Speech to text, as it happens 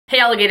Hey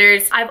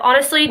alligators, I've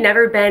honestly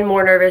never been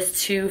more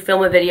nervous to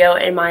film a video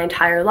in my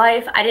entire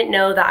life. I didn't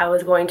know that I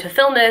was going to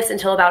film this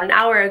until about an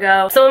hour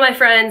ago. Some of my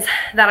friends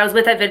that I was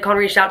with at VidCon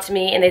reached out to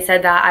me and they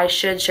said that I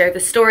should share the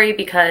story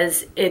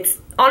because it's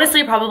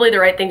honestly probably the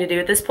right thing to do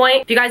at this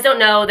point. If you guys don't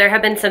know, there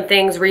have been some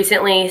things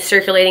recently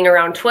circulating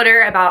around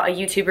Twitter about a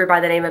YouTuber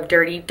by the name of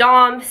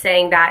Durte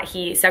saying that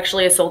he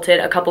sexually assaulted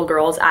a couple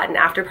girls at an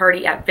after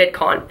party at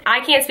VidCon.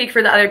 I can't speak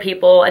for the other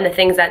people and the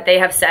things that they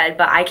have said,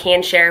 but I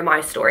can share my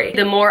story.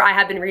 The more I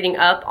have been reading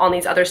up on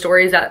these other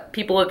stories that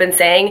people have been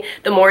saying,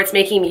 the more it's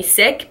making me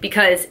sick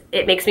because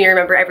it makes me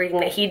remember everything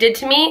that he did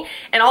to me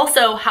and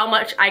also how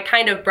much I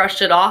kind of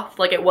brushed it off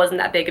like it wasn't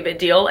that big of a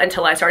deal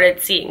until I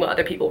started seeing what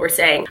other people were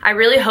saying. I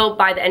really hope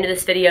by the end of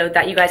this video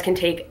that you guys can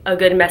take a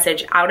good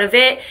message out of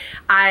it.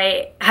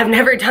 I have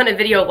never done a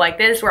video like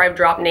this where I've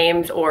dropped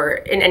names or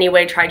in any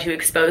way tried to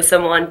expose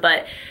someone,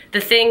 but the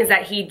things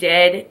that he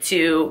did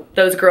to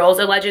those girls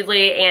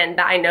allegedly and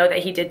that I know that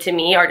he did to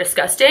me are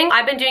disgusting.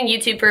 I've been doing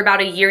YouTube for about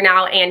a year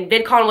now and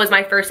VidCon was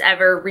my first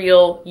ever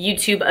real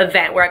YouTube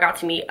event where I got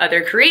to meet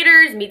other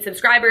creators, meet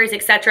subscribers,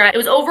 etc. It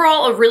was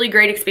overall a really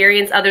great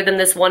experience other than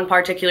this one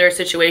particular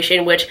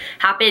situation which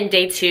happened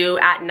day 2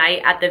 at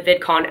night at the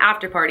VidCon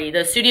after party,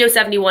 the Studio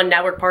 71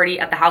 network party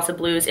at the House of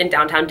Blues in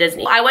downtown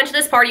Disney. I went to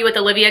this party with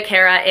Olivia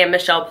Cara and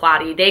Michelle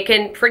Platty. They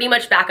can pretty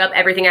much back up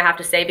everything I have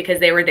to say because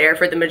they were there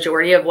for the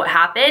majority of what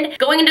happened.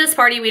 Going into this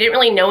party, we didn't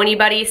really know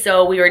anybody,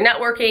 so we were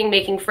networking,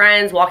 making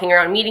friends, walking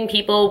around, meeting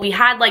people. We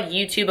had like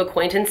YouTube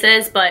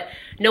acquaintances, but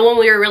no one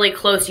we were really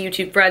close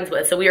YouTube friends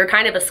with. So we were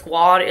kind of a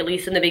squad, at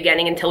least in the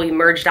beginning, until we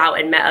merged out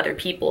and met other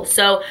people.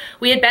 So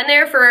we had been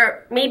there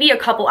for maybe a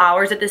couple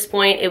hours at this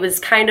point. It was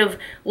kind of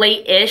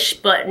late-ish,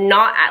 but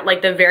not at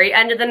like the very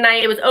end of the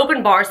night. It was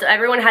open bar, so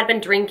everyone had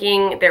been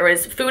drinking. There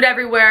was food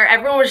everywhere.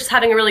 Everyone was just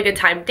having a really good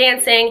time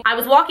dancing. I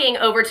was walking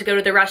over to go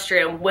to the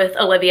restroom with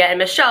Olivia and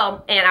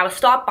Michelle, and I was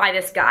stopped by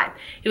this guy.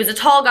 He was a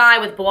tall guy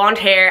with blonde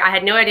hair. I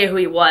had no idea who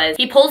he was.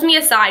 He pulls me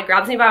aside,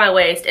 grabs me by my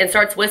waist, and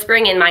starts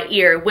whispering in my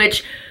ear,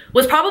 which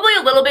was probably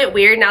a little bit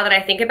weird now that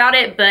I think about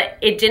it, but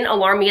it didn't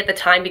alarm me at the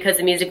time because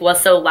the music was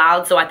so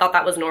loud, so I thought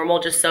that was normal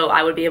just so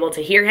I would be able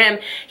to hear him.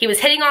 He was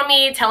hitting on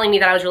me, telling me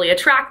that I was really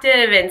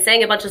attractive and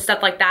saying a bunch of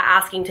stuff like that,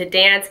 asking to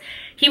dance.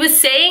 He was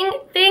saying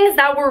things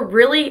that were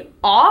really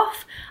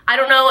off. I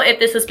don't know if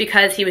this was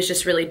because he was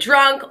just really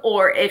drunk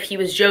or if he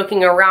was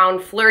joking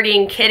around,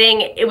 flirting,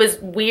 kidding. It was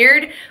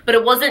weird, but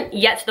it wasn't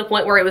yet to the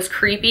point where it was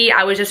creepy.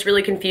 I was just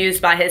really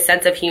confused by his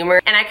sense of humor.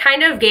 And I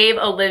kind of gave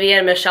Olivia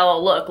and Michelle a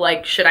look,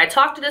 like, should I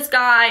talk to this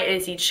guy?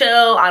 Is he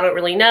chill? I don't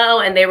really know.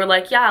 And they were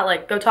like, yeah,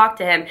 like, go talk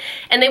to him.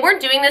 And they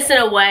weren't doing this in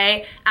a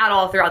way at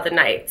all throughout the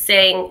night,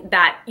 saying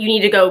that you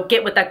need to go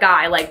get with that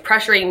guy, like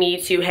pressuring me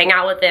to hang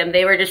out with him.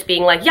 They were just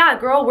being like, yeah,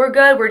 girl, we're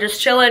good. We're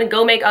just chilling.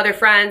 Go make other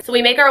friends. So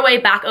we make our way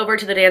back over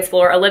to the dance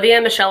floor. Olivia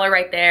and Michelle are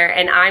right there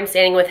and I'm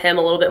standing with him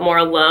a little bit more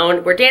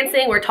alone. We're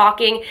dancing, we're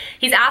talking.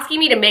 He's asking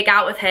me to make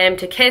out with him,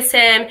 to kiss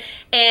him.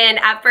 And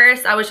at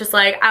first I was just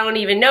like, I don't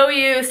even know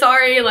you,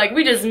 sorry, like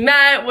we just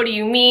met, what do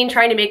you mean?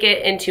 Trying to make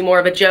it into more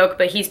of a joke,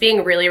 but he's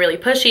being really, really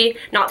pushy,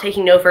 not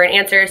taking no for an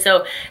answer.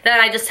 So then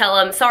I just tell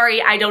him,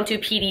 sorry, I don't do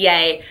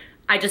PDA.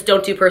 I just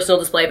don't do personal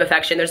display of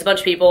affection. There's a bunch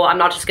of people, I'm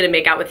not just gonna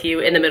make out with you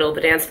in the middle of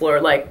the dance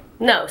floor. Like,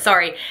 no,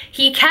 sorry.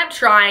 He kept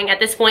trying. At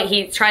this point,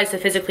 he tries to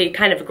physically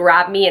kind of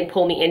grab me and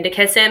pull me in to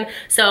kiss him.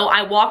 So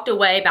I walked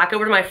away back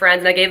over to my friends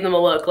and I gave them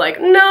a look like,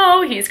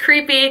 no, he's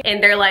creepy.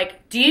 And they're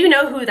like, do you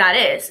know who that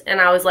is? And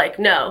I was like,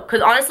 no.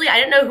 Because honestly, I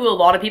didn't know who a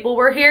lot of people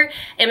were here.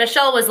 And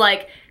Michelle was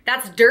like,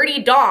 that's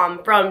Dirty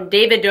Dom from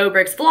David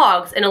Dobrik's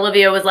vlogs. And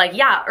Olivia was like,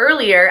 yeah,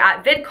 earlier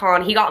at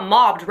VidCon, he got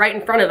mobbed right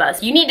in front of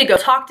us. You need to go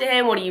talk to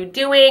him. What are you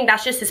doing?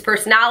 That's just his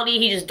personality.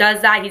 He just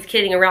does that. He's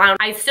kidding around.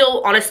 I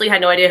still honestly had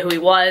no idea who he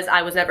was.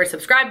 I was never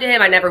subscribed to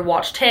him. I never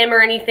watched him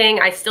or anything.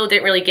 I still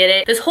didn't really get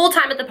it. This whole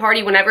time at the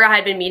party, whenever I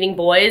had been meeting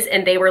boys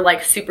and they were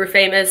like super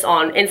famous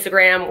on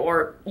Instagram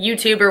or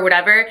YouTube or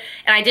whatever,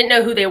 and I didn't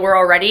know who they were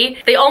already,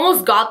 they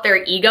almost got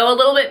their ego a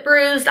little bit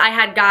bruised. I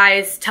had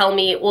guys tell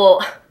me,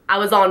 well, I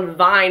was on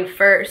Vine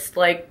first,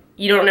 like,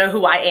 you don't know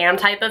who I am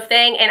type of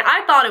thing. And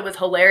I thought it was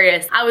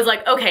hilarious. I was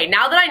like, okay,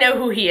 now that I know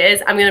who he is,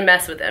 I'm gonna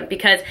mess with him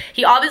because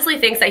he obviously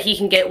thinks that he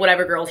can get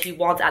whatever girls he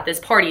wants at this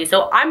party.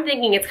 So I'm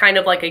thinking it's kind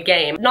of like a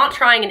game. Not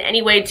trying in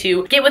any way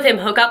to get with him,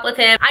 hook up with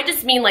him. I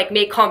just mean like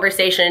make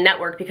conversation and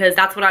network because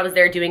that's what I was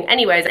there doing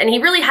anyways. And he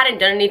really hadn't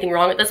done anything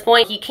wrong at this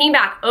point. He came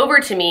back over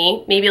to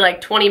me maybe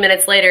like 20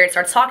 minutes later,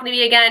 starts talking to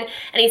me again,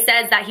 and he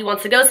says that he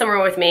wants to go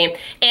somewhere with me.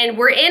 And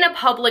we're in a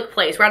public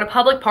place. We're at a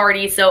public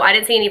party, so I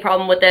didn't see any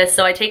problem with this.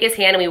 So I take his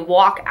hand and we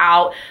walk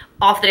out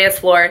off the dance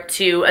floor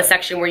to a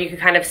section where you could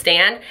kind of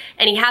stand,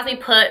 and he has me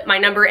put my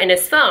number in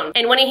his phone.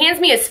 And when he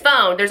hands me his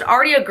phone, there's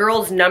already a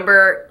girl's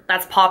number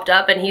that's popped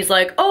up, and he's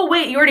like, oh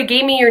wait, you already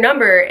gave me your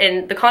number,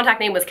 and the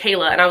contact name was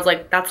Kayla, and I was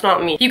like, that's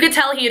not me. You could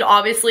tell he had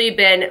obviously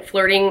been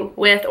flirting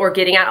with or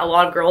getting at a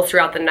lot of girls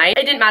throughout the night.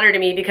 It didn't matter to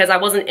me because I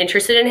wasn't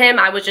interested in him.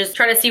 I was just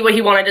trying to see what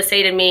he wanted to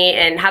say to me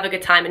and have a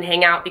good time and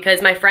hang out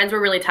because my friends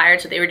were really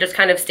tired, so they were just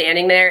kind of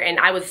standing there, and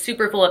I was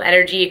super full of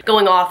energy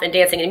going off and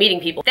dancing and meeting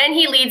people. Then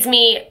he leads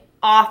me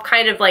off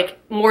kind of like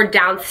more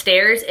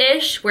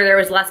downstairs-ish where there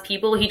was less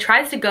people. He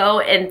tries to go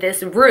in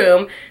this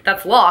room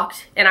that's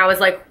locked, and I was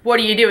like, what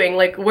are you doing?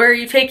 Like, where are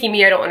you taking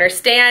me? I don't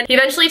understand. He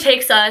eventually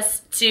takes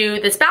us to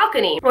this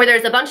balcony where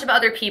there's a bunch of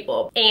other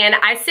people, and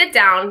I sit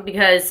down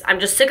because I'm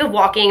just sick of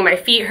walking. My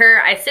feet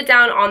hurt. I sit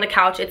down on the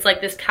couch. It's like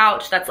this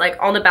couch that's like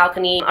on the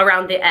balcony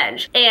around the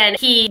edge, and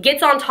he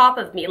gets on top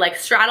of me, like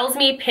straddles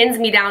me, pins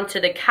me down to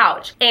the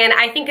couch, and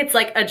I think it's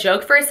like a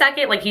joke for a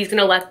second, like he's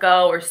gonna let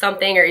go or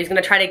something, or he's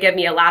gonna try to give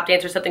me a lap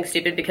dance or something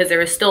stupid because there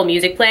was still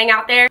music playing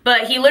out there.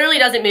 But he literally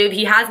doesn't move.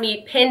 He has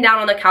me pinned down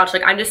on the couch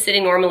like I'm just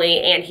sitting normally,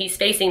 and he's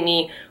facing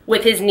me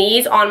with his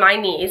knees on my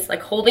knees,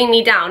 like holding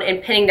me down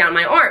and pinning down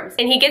my arms.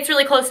 And he gets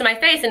really close to my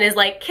face and is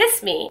like,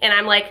 kiss me. And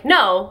I'm like,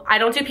 no, I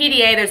don't do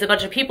PDA. There's a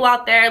bunch of people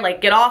out there,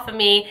 like get off of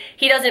me.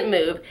 He doesn't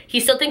move. He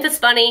still thinks it's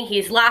funny.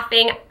 He's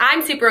laughing.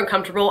 I'm super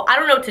uncomfortable. I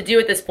don't know what to do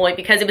at this point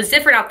because it was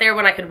different out there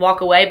when I could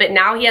walk away, but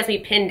now he has me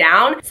pinned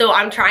down. So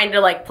I'm trying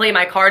to like play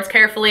my cards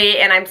carefully,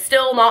 and I'm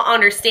still not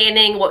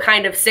understanding what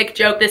kind of sick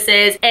joke this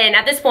is. And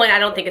at this point, I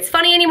don't think it's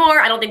funny anymore.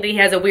 I don't think that he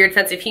has a weird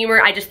sense of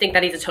humor. I just think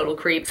that he's a total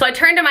creep. So I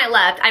turn to my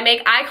left. I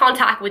make eye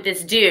contact with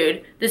this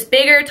dude, this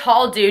bigger,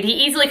 tall dude. He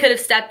easily could have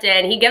stepped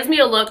in. He gives me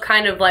a look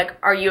kind of like,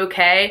 are you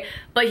okay?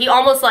 But he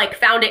almost like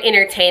found it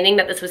entertaining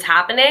that this was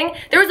happening.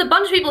 There was a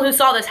bunch of people who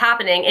saw this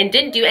happening and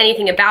didn't do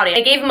anything about it.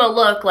 I gave him a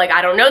look like,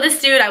 I don't know this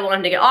dude, I want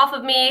him to get off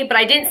of me, but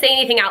I didn't say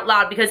anything out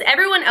loud because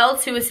everyone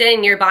else who was sitting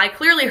nearby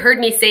clearly heard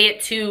me say it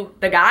to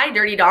the guy,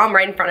 Dirty Dom,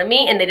 right in front of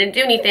me, and they didn't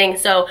do anything.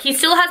 So he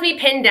still has me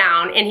pinned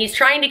down and he's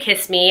trying to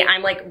kiss me.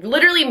 I'm like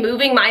literally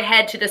moving my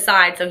head to the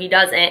side so he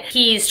doesn't.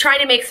 He's trying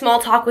to make small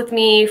talk with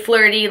me,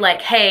 flirty,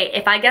 like, hey,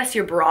 if I guess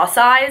your bra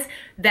size,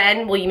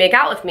 then will you make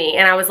out with me?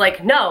 And I was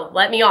like, no,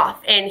 let me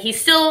off. And he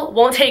still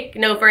won't take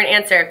no for an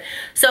answer.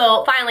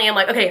 So finally I'm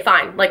like, okay,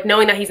 fine. Like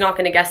knowing that he's not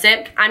gonna guess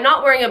it. I'm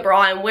not wearing a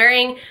bra, I'm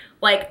wearing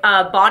like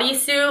a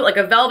bodysuit, like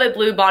a velvet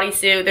blue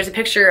bodysuit. There's a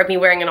picture of me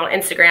wearing it on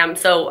Instagram,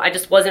 so I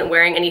just wasn't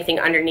wearing anything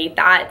underneath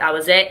that. That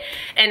was it.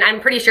 And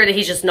I'm pretty sure that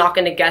he's just not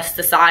gonna guess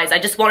the size. I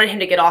just wanted him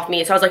to get off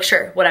me, so I was like,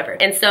 sure, whatever.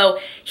 And so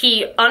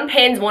he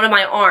unpins one of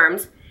my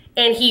arms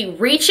and he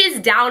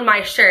reaches down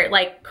my shirt,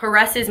 like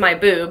caresses my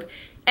boob.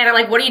 And I'm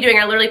like, what are you doing?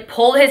 I literally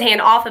pulled his hand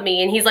off of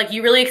me, and he's like,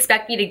 you really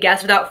expect me to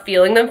guess without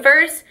feeling them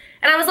first?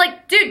 And I was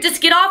like, dude,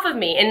 just get off of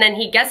me. And then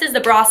he guesses the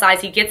bra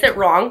size, he gets it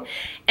wrong.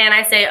 And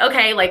I say,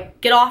 okay,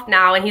 like, get off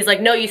now. And he's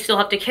like, no, you still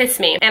have to kiss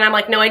me. And I'm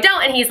like, no, I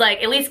don't. And he's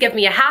like, at least give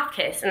me a half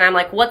kiss. And I'm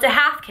like, what's a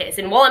half kiss?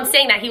 And while I'm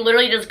saying that, he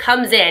literally just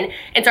comes in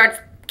and starts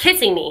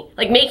kissing me,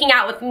 like making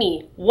out with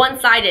me,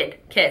 one-sided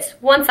kiss,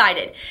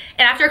 one-sided.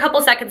 And after a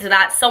couple seconds of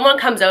that, someone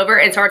comes over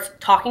and starts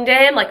talking to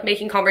him, like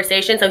making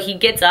conversation. So he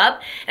gets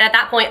up, and at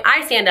that point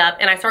I stand up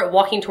and I start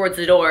walking towards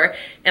the door,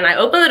 and I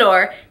open the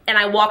door and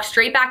I walk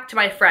straight back to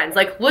my friends,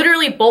 like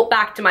literally bolt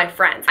back to my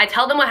friends. I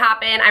tell them what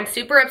happened. I'm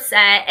super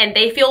upset and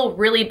they feel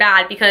really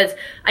bad because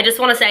I just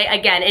want to say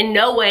again, in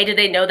no way did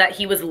they know that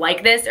he was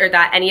like this or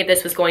that any of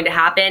this was going to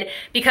happen,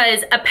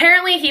 because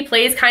apparently he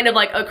plays kind of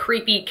like a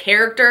creepy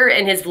character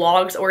in his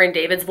vlogs or in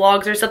David's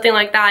vlogs or something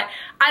like that.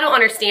 I don't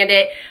understand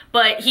it,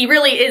 but he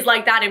really is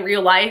like that in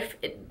real life.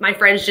 My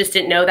friends just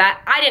didn't know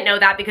that. I didn't know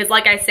that because,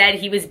 like I said,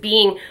 he was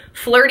being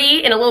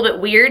flirty and a little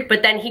bit weird,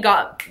 but then he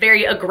got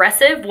very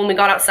aggressive when we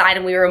got outside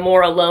and we were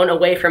more alone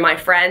away from my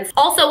friends.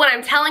 Also, when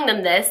I'm telling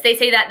them this, they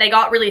say that they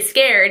got really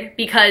scared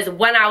because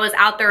when I was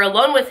out there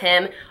alone with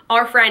him,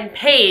 our friend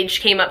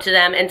Paige came up to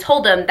them and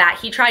told them that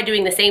he tried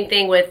doing the same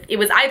thing with, it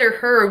was either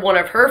her or one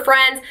of her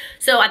friends.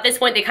 So at this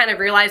point, they kind of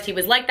realized he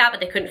was like that, but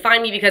they couldn't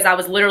find me because I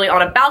was literally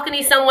on a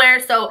balcony somewhere.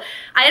 So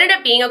I ended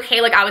up being okay.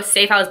 Like I was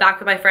safe. I was back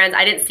with my friends.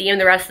 I didn't see him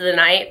the rest of the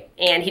night,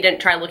 and he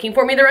didn't try looking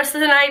for me the rest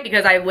of the night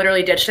because I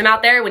literally ditched him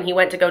out there when he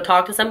went to go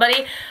talk to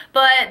somebody.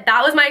 But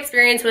that was my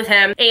experience with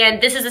him,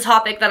 and this is a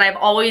topic that I've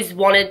always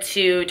wanted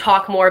to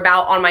talk more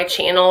about on my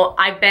channel.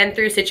 I've been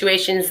through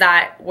situations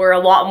that were a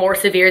lot more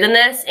severe than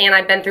this, and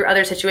I've been through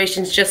other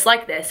situations just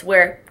like this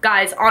where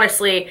guys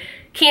honestly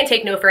can't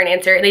take no for an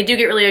answer. They do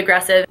get really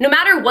aggressive. No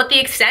matter what the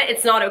extent,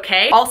 it's not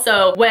okay.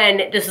 Also,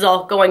 when this is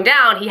all going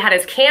down, he had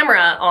his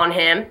camera on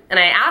him, and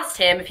I asked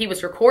him if he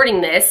was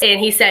recording this,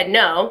 and he said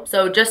no.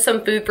 So just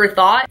some food for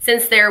thought.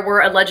 Since there were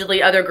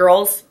allegedly other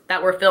girls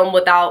that were filmed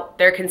without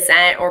their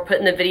consent or put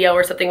in the video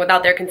or something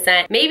without their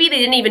consent, maybe they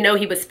didn't even know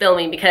he was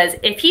filming, because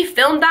if he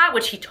filmed that,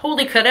 which he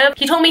totally could have,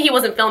 he told me he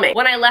wasn't filming.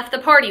 When I left the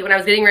party, when I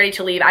was getting ready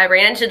to leave, I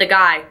ran into the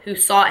guy who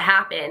saw it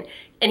happen,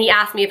 and he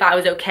asked me if I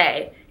was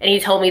okay. And he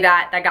told me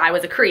that that guy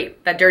was a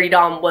creep, that Dirty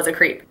Dom was a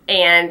creep.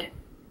 And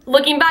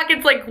looking back,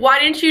 it's like, why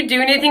didn't you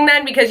do anything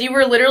then? Because you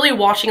were literally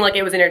watching like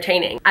it was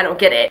entertaining. I don't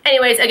get it.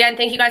 Anyways, again,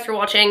 thank you guys for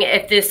watching.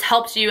 If this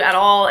helps you at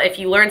all, if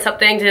you learned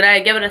something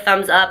today, give it a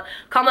thumbs up.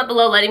 Comment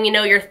below letting me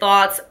know your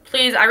thoughts.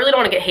 Please, I really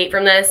don't want to get hate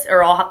from this,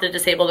 or I'll have to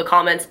disable the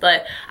comments,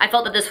 but I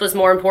felt that this was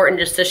more important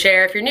just to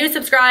share. If you're new,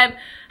 subscribe.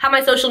 Have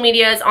my social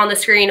medias on the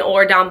screen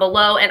or down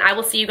below, and I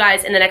will see you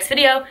guys in the next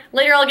video.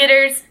 Later,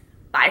 alligators.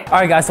 Bye. All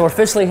right, guys, so we're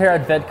officially here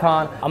at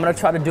VidCon. I'm gonna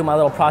try to do my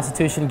little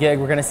prostitution gig.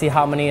 We're gonna see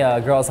how many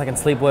girls I can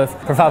sleep with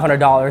for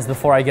 $500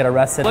 before I get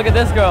arrested. Look at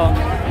this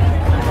girl.